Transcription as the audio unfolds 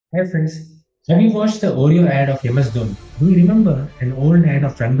Hi friends, have you watched the Oreo ad of MS Dhoni? Do you remember an old ad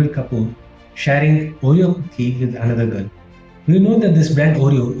of Ranbir Kapoor sharing Oreo cookie with another girl? Do you know that this brand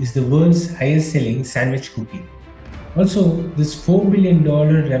Oreo is the world's highest selling sandwich cookie? Also, this $4 billion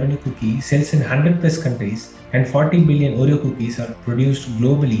revenue cookie sells in 100 plus countries and 40 billion Oreo cookies are produced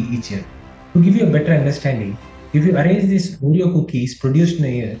globally each year. To give you a better understanding, if you arrange these Oreo cookies produced in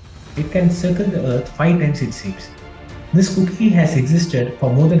a year, it can circle the earth 5 times it seems. This cookie has existed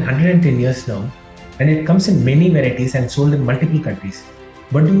for more than 110 years now, and it comes in many varieties and sold in multiple countries.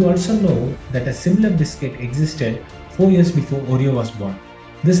 But do you also know that a similar biscuit existed 4 years before Oreo was born?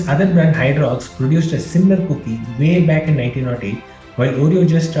 This other brand Hydrox produced a similar cookie way back in 1908, while Oreo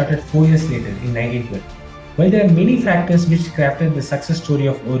just started 4 years later in 1912. While there are many factors which crafted the success story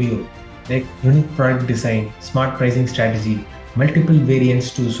of Oreo, like unique product design, smart pricing strategy, multiple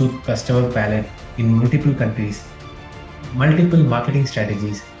variants to suit customer palette in multiple countries, multiple marketing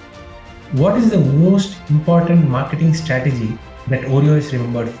strategies. What is the most important marketing strategy that Oreo is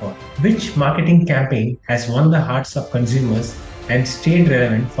remembered for? Which marketing campaign has won the hearts of consumers and stayed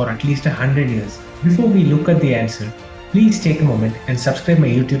relevant for at least 100 years? Before we look at the answer, please take a moment and subscribe my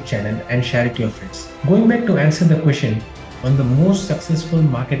YouTube channel and share it to your friends. Going back to answer the question on the most successful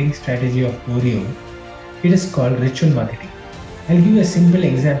marketing strategy of Oreo, it is called ritual marketing. I'll give you a simple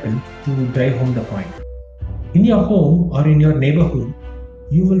example to drive home the point. In your home or in your neighborhood,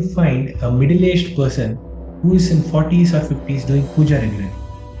 you will find a middle-aged person who is in 40s or 50s doing puja regularly.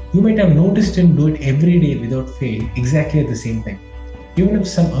 You might have noticed him do it every day without fail, exactly at the same time. Even if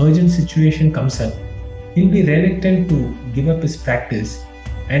some urgent situation comes up, he'll be reluctant to give up his practice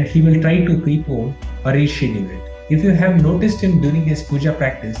and he will try to prepone or reschedule it. If you have noticed him during his puja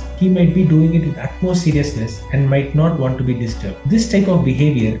practice, he might be doing it with utmost seriousness and might not want to be disturbed. This type of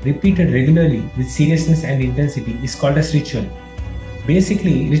behavior, repeated regularly with seriousness and intensity, is called as ritual.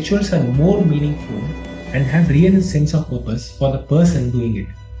 Basically, rituals are more meaningful and have real sense of purpose for the person doing it.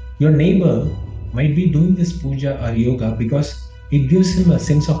 Your neighbor might be doing this puja or yoga because it gives him a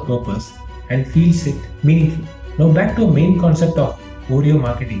sense of purpose and feels it meaningful. Now back to the main concept of Oreo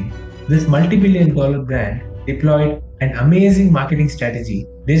marketing. This multi-billion dollar brand deployed an amazing marketing strategy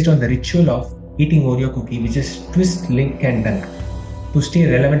based on the ritual of eating Oreo cookie, which is twist, lick and dunk, to stay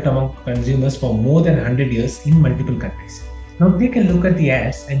relevant among consumers for more than 100 years in multiple countries. Now take a look at the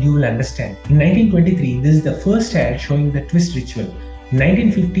ads and you will understand. In 1923, this is the first ad showing the twist ritual. In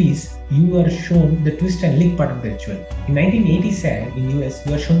 1950s, you are shown the twist and lick part of the ritual. In 1980s ad in US,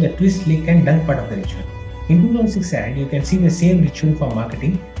 you are shown the twist, lick and dunk part of the ritual. In 2006 ad, you can see the same ritual for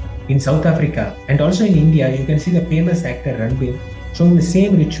marketing in South Africa, and also in India, you can see the famous actor Ranbir showing the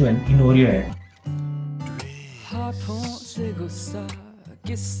same ritual in Oreo ad. हाथों से गुस्सा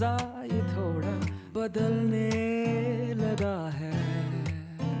किस्सा ये थोड़ा बदलने लगा है.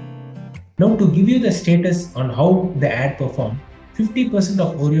 Now to give you the status on how the ad performed, 50%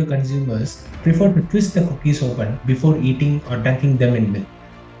 of Oreo consumers prefer to twist the cookies open before eating or dunking them in milk.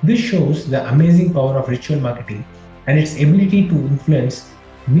 This shows the amazing power of ritual marketing and its ability to influence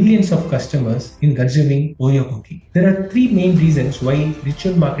millions of customers in consuming Oreo cookie. There are three main reasons why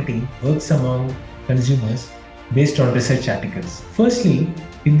ritual marketing works among consumers based on research articles. Firstly,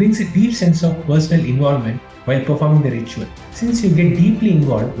 it brings a deep sense of personal involvement while performing the ritual. Since you get deeply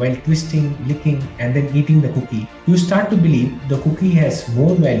involved while twisting, licking, and then eating the cookie, you start to believe the cookie has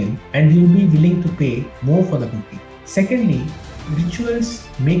more value and you'll be willing to pay more for the cookie. Secondly, rituals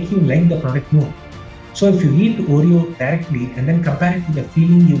make you like the product more. So if you eat Oreo directly and then compare it to the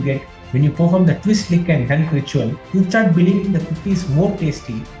feeling you get when you perform the twist, lick, and dunk ritual, you start believing the cookie is more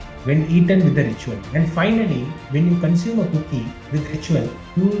tasty when eaten with the ritual. And finally, when you consume a cookie with ritual,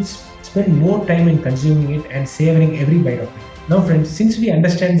 you will spend more time in consuming it and savoring every bite of it. Now friends, since we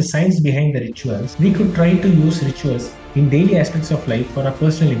understand the science behind the rituals, we could try to use rituals in daily aspects of life for our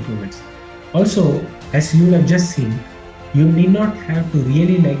personal improvements. Also, as you have just seen, you need not have to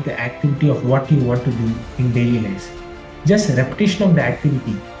really like the activity of what you want to do in daily life. Just repetition of the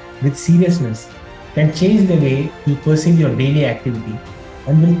activity with seriousness can change the way you perceive your daily activity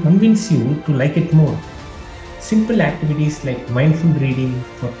and will convince you to like it more. Simple activities like mindful reading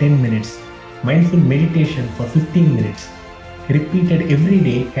for 10 minutes, mindful meditation for 15 minutes, repeated every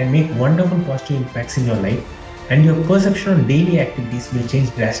day can make wonderful positive impacts in your life, and your perception on daily activities will change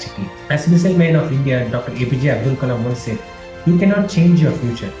drastically. As missile man of India, Dr. APJ Abdul Kalam once said, "You cannot change your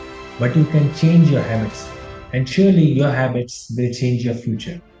future, but you can change your habits, and surely your habits will change your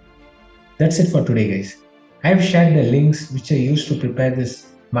future." That's it for today, guys. I have shared the links which I used to prepare this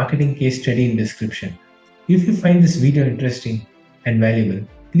marketing case study in description. If you find this video interesting and valuable,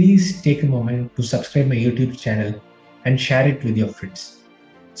 please take a moment to subscribe my YouTube channel and share it with your friends.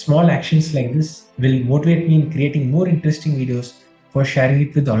 Small actions like this will motivate me in creating more interesting videos for sharing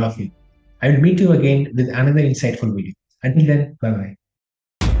it with all of you. I will meet you again with another insightful video. Until then, bye bye.